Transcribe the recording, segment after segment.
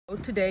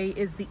Today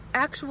is the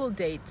actual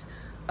date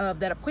of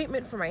that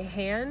appointment for my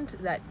hand,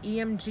 that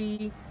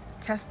EMG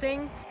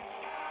testing.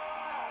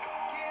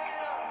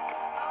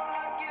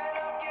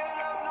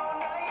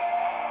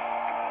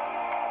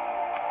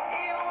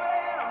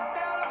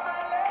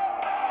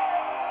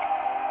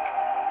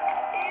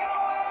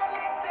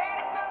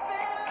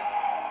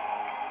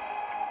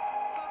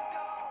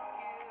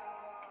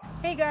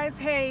 Hey guys,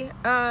 hey,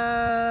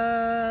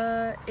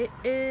 it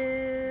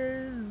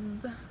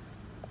is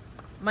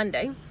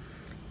Monday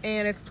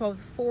and it's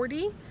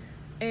 12:40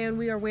 and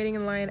we are waiting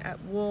in line at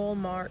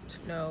Walgreens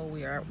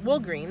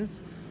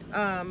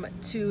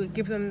to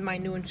give them my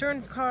new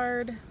insurance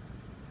card,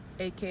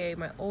 aka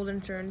my old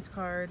insurance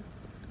card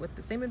with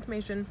the same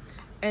information,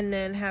 and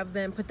then have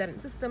them put that in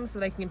the system so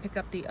that I can pick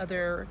up the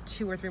other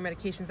 2 or 3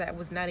 medications that I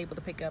was not able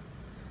to pick up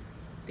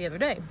the other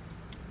day.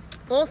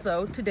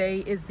 Also,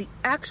 today is the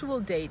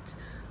actual date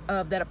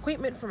of that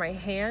appointment for my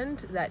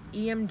hand, that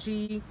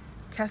EMG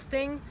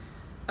testing.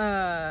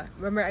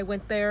 Remember, I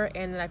went there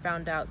and then I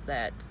found out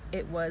that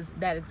it was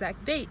that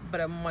exact date,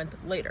 but a month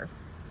later.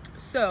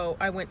 So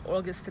I went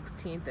August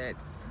 16th and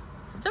it's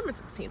September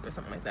 16th or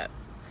something like that.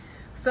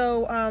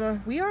 So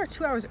we are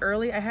 2 hours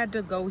early. I had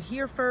to go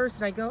here first,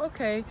 and I go,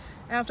 okay,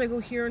 after I go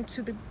here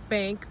into the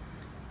bank,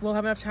 we'll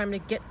have enough time to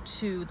get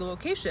to the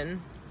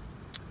location.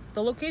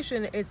 The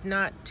location is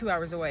not 2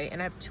 hours away,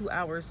 and I have 2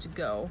 hours to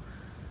go.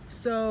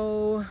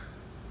 So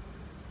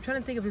I'm trying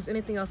to think if there's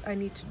anything else I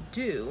need to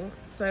do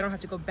so I don't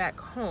have to go back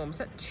home. It's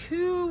not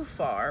too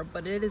far,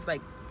 but it is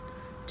like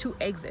 2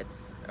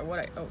 exits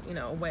or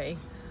away.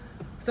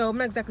 So I'm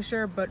not exactly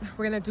sure, but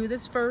we're gonna do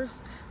this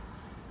first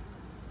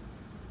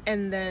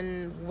and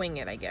then wing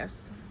it, I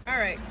guess. All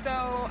right,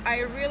 so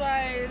I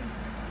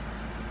realized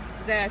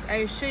that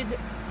I should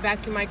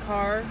vacuum my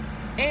car,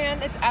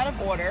 and it's out of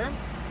order.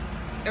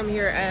 I'm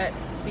here at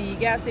the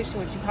gas station,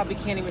 which you probably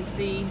can't even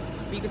see,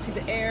 but you can see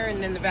the air,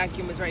 and then the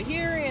vacuum is right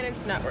here, and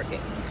it's not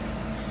working.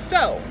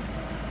 So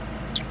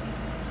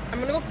I'm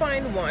gonna go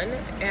find one,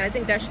 and I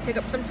think that should take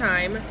up some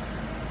time,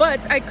 but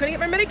I couldn't get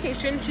my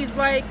medication. She's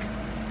like,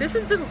 this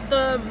is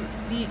the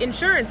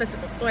insurance that's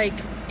like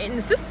in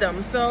the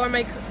system. So I'm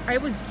like, I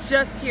was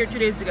just here 2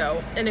 days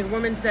ago, and a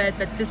woman said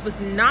that this was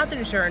not the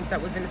insurance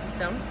that was in the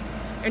system,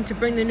 and to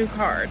bring the new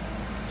card.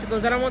 She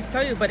goes, I don't want to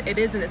tell you, but it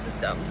is in the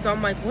system. So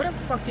I'm like, what a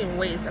fucking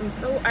waste. I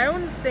don't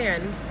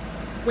understand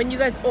when you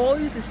guys all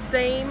use the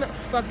same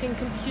fucking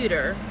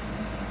computer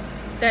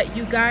that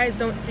you guys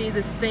don't see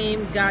the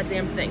same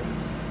goddamn thing.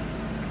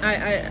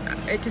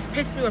 It just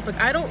pisses me off.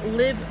 Like, I don't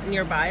live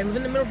nearby. I live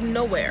in the middle of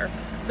nowhere.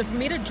 So for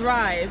me to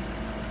drive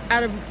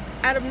out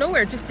of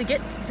nowhere just to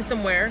get to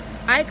somewhere,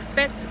 I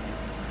expect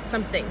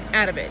something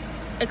out of it.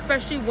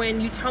 Especially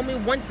when you tell me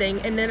one thing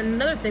and then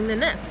another thing the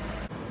next.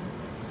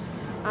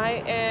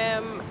 I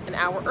am an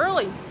hour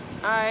early.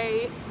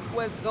 I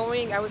was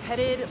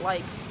headed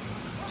like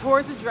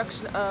towards the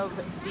direction of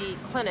the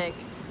clinic,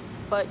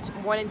 but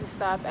wanted to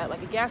stop at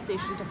like a gas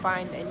station to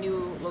find a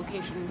new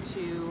location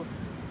to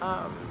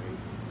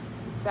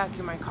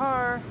vacuum my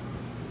car.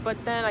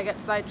 But then I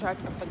got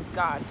sidetracked and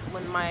forgot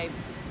when I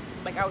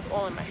was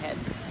all in my head,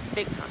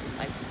 big time,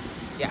 like,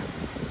 yeah.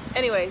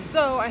 Anyway,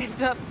 so I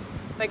ended up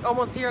like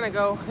almost here, and I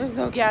go, there's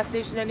no gas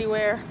station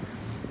anywhere.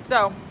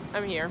 So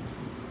I'm here.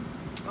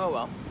 Oh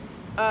well.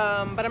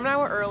 But I'm an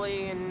hour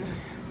early and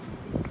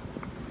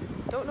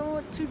don't know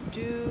what to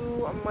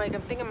do. I'm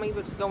thinking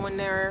maybe just go in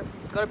there,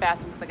 go to the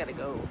bathroom because I gotta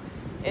go,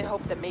 and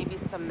hope that maybe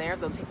since I'm there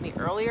they'll take me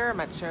earlier. I'm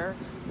not sure.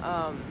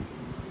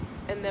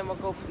 And then we'll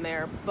go from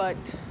there.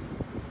 But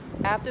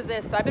after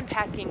this, so I've been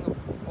packing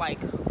like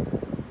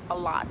a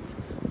lot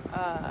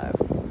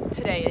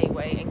today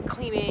anyway, and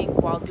cleaning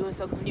while doing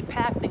so, because when you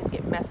pack, things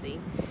get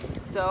messy.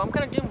 So I'm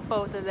kind of doing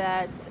both of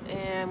that,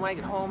 and when I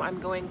get home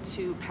I'm going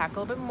to pack a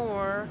little bit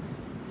more.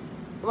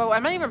 Well,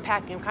 I'm not even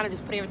packing, I'm kind of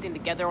just putting everything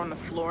together on the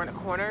floor in a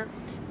corner,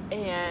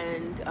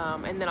 and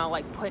then I'll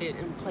like put it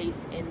in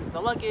place in the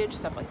luggage,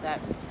 stuff like that.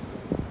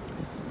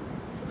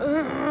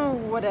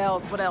 What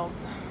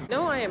else?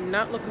 No, I am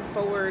not looking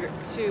forward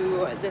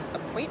to this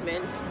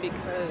appointment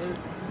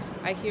because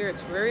I hear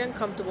it's very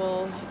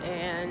uncomfortable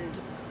and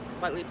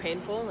slightly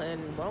painful,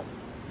 and well,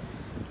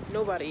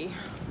 nobody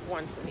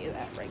wants any of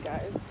that, right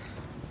guys?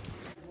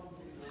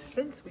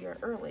 Since we are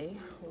early,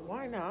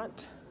 why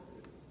not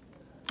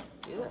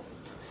do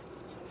this?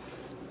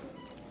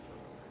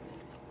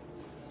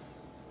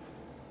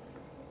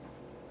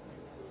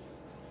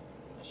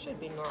 It should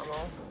be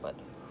normal, but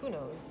who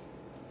knows?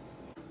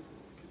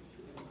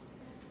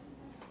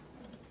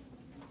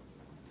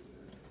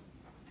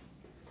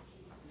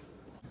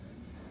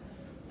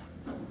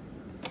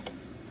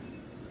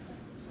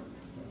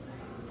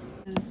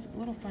 It's a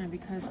little fun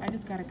because I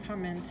just got a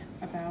comment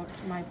about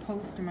my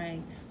post and my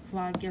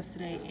vlog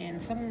yesterday, and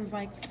someone was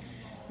like,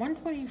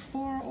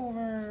 124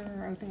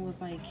 over, I think it was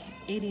like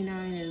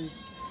 89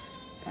 is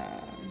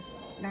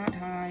not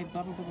high,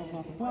 blah, blah, blah,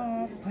 blah, blah,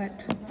 blah.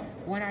 But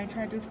when I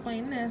tried to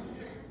explain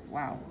this,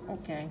 wow,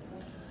 okay.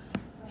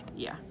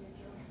 Yeah.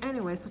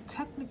 Anyway, so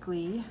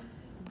technically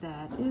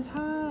that is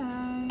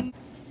high.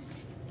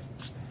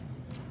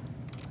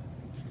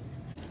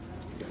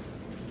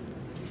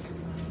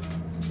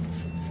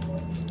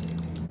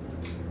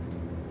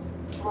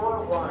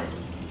 41.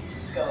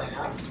 Going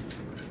up.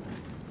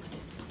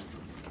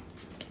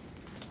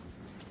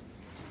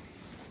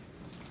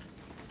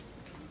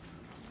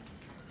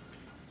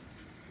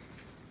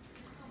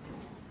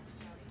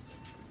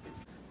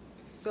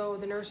 So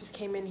the nurse just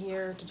came in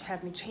here to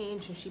have me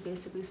change, and she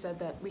basically said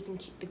that we can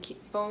keep the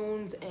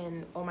phones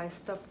and all my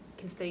stuff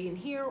can stay in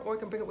here, or I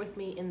can bring it with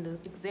me in the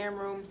exam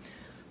room.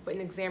 But in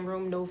the exam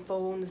room, no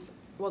phones.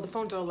 Well, the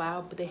phones are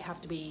allowed, but they have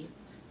to be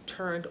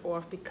turned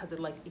off because of,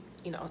 like,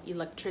 you know,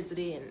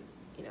 electricity and,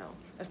 you know,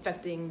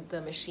 affecting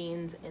the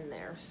machines in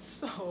there.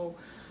 So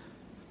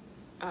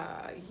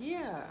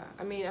yeah,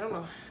 I mean, I don't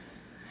know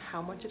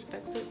how much it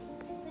affects it.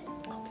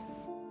 Okay.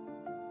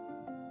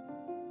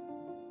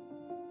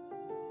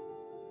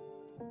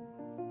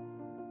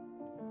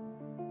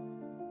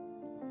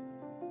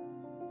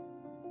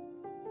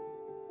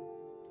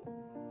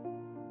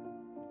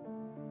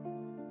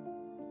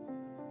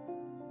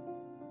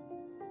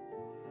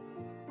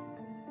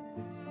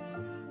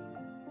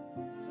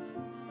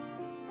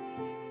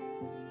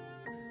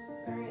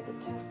 Alright, the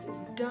test is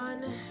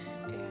done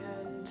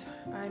and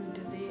I'm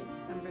dizzy.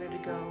 I'm ready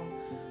to go.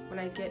 When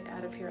I get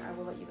out of here, I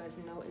will let you guys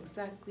know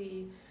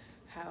exactly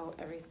how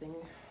everything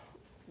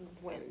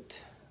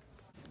went.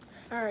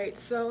 Alright,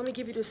 so let me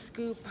give you the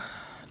scoop.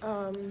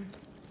 The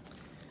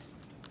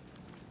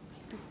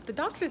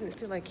doctor didn't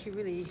seem like he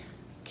really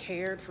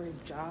cared for his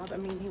job. I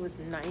mean, he was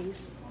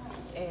nice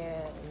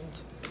and,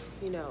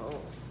 you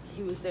know,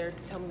 he was there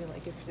to tell me,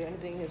 like, if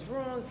anything is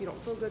wrong, if you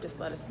don't feel good, just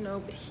let us know.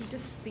 But he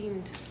just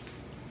seemed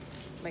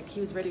like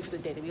he was ready for the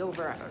day to be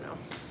over. I don't know.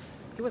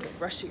 He wasn't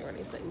rushing or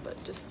anything,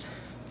 but just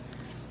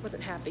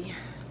wasn't happy.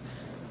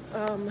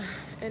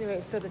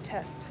 Anyway, so the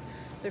test.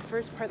 The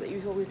first part that you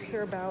always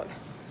hear about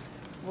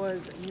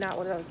was not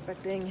what I was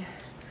expecting.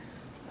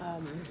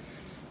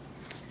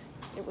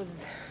 It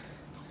was,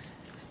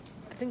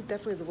 I think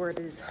definitely the word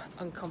is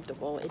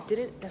uncomfortable. It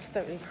didn't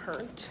necessarily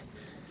hurt.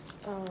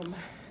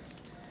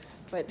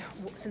 But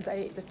since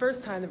the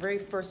first time, the very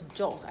first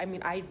jolt, I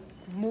mean, I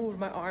moved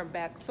my arm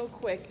back so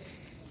quick.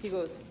 He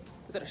goes,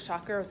 was it a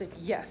shocker? I was like,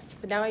 yes.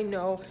 But now I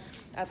know,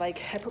 I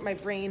put my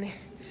brain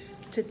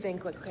to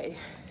think, like, okay,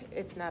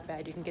 it's not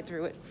bad, you can get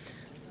through it.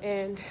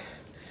 And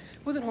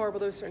it wasn't horrible.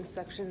 There were certain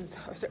sections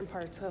or certain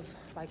parts of,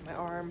 like, my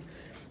arm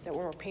that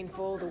were more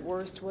painful. The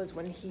worst was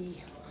when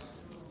he,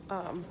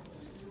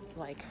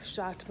 like,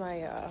 shocked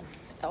my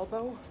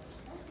elbow.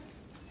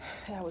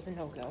 That was a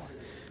no-go.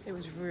 It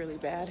was really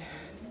bad.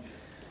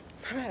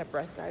 I'm out of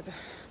breath, guys.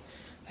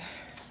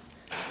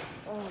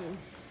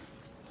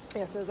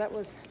 Yeah, so that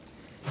was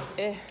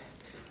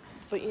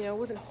but, you know, it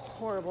wasn't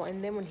horrible.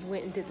 And then when he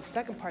went and did the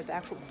second part, the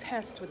actual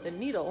test with the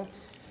needle,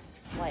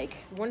 like,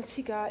 once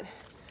he got,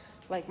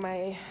 like,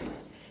 you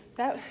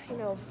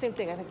know, same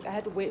thing. I think I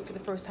had to wait for the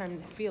first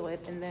time to feel it,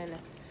 and then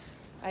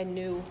I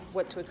knew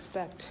what to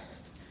expect.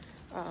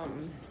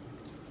 And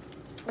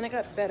I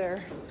got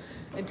better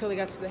until he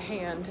got to the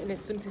hand, and as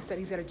soon as he said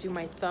he's got to do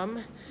my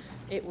thumb,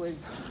 it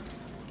was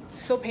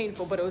so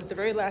painful, but it was the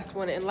very last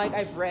one, and like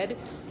I've read,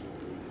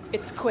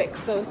 it's quick.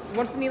 So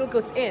once the needle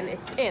goes in,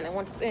 it's in, and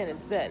once it's in,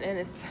 it's in,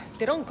 and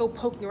they don't go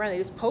poking around, they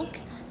just poke,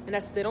 and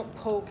they don't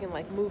poke and,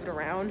 like, move it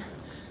around.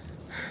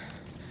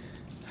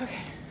 Okay,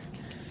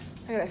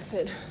 I gotta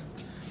sit.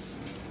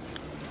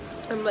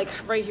 I'm, like,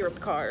 right here with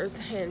the cars,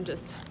 and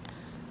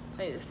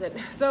I need to sit.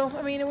 So,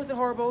 I mean, it wasn't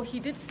horrible. He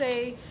did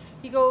say,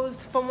 he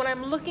goes, from what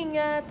I'm looking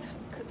at,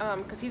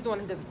 because he's the one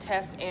who does the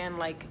test and,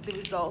 like, the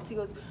results, he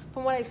goes,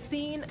 from what I've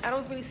seen, I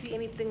don't really see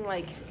anything,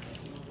 like,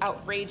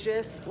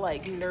 outrageous,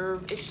 like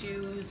nerve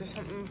issues or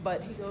something,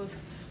 but he goes,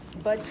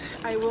 but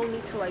I will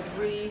need to, like,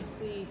 really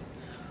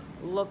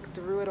look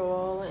through it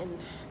all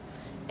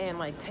and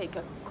like take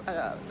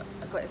a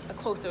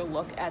closer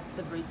look at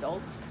the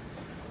results,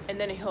 and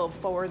then he'll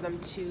forward them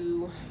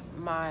to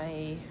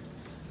my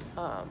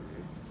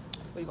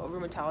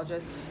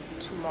rheumatologist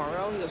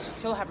tomorrow. He goes,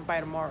 she'll have it by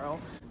tomorrow.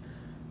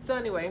 So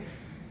anyway,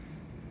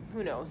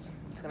 who knows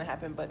what's gonna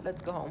happen, but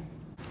let's go home.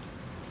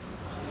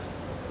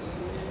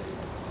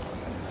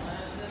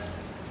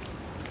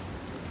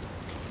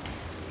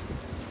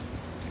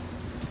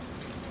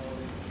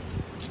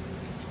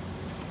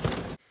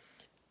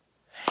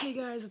 Hey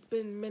guys, it's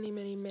been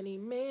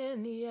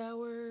many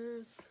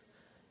hours.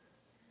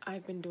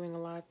 I've been doing a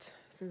lot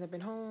since I've been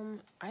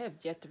home. I have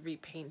yet to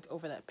repaint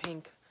over that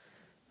pink.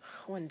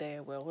 One day I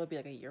will. It'll be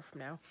like a year from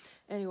now.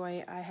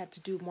 Anyway, I had to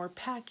do more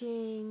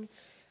packing.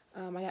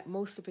 I got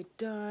most of it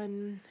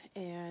done,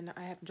 and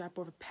I have to drop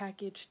over a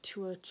package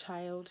to a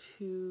child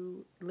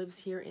who lives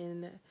here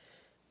in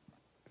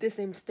the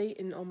same state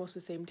in almost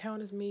the same town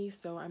as me.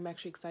 So I'm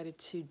actually excited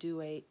to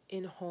do a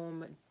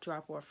in-home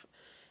drop-off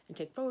and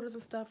take photos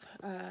and stuff.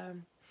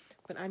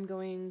 But I'm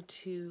going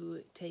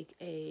to take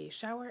a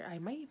shower. I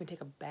might even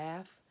take a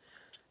bath,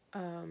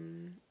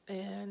 and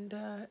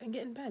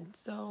get in bed.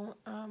 So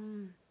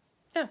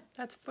yeah,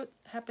 that's what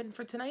happened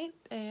for tonight,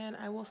 and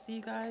I will see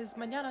you guys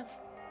mañana.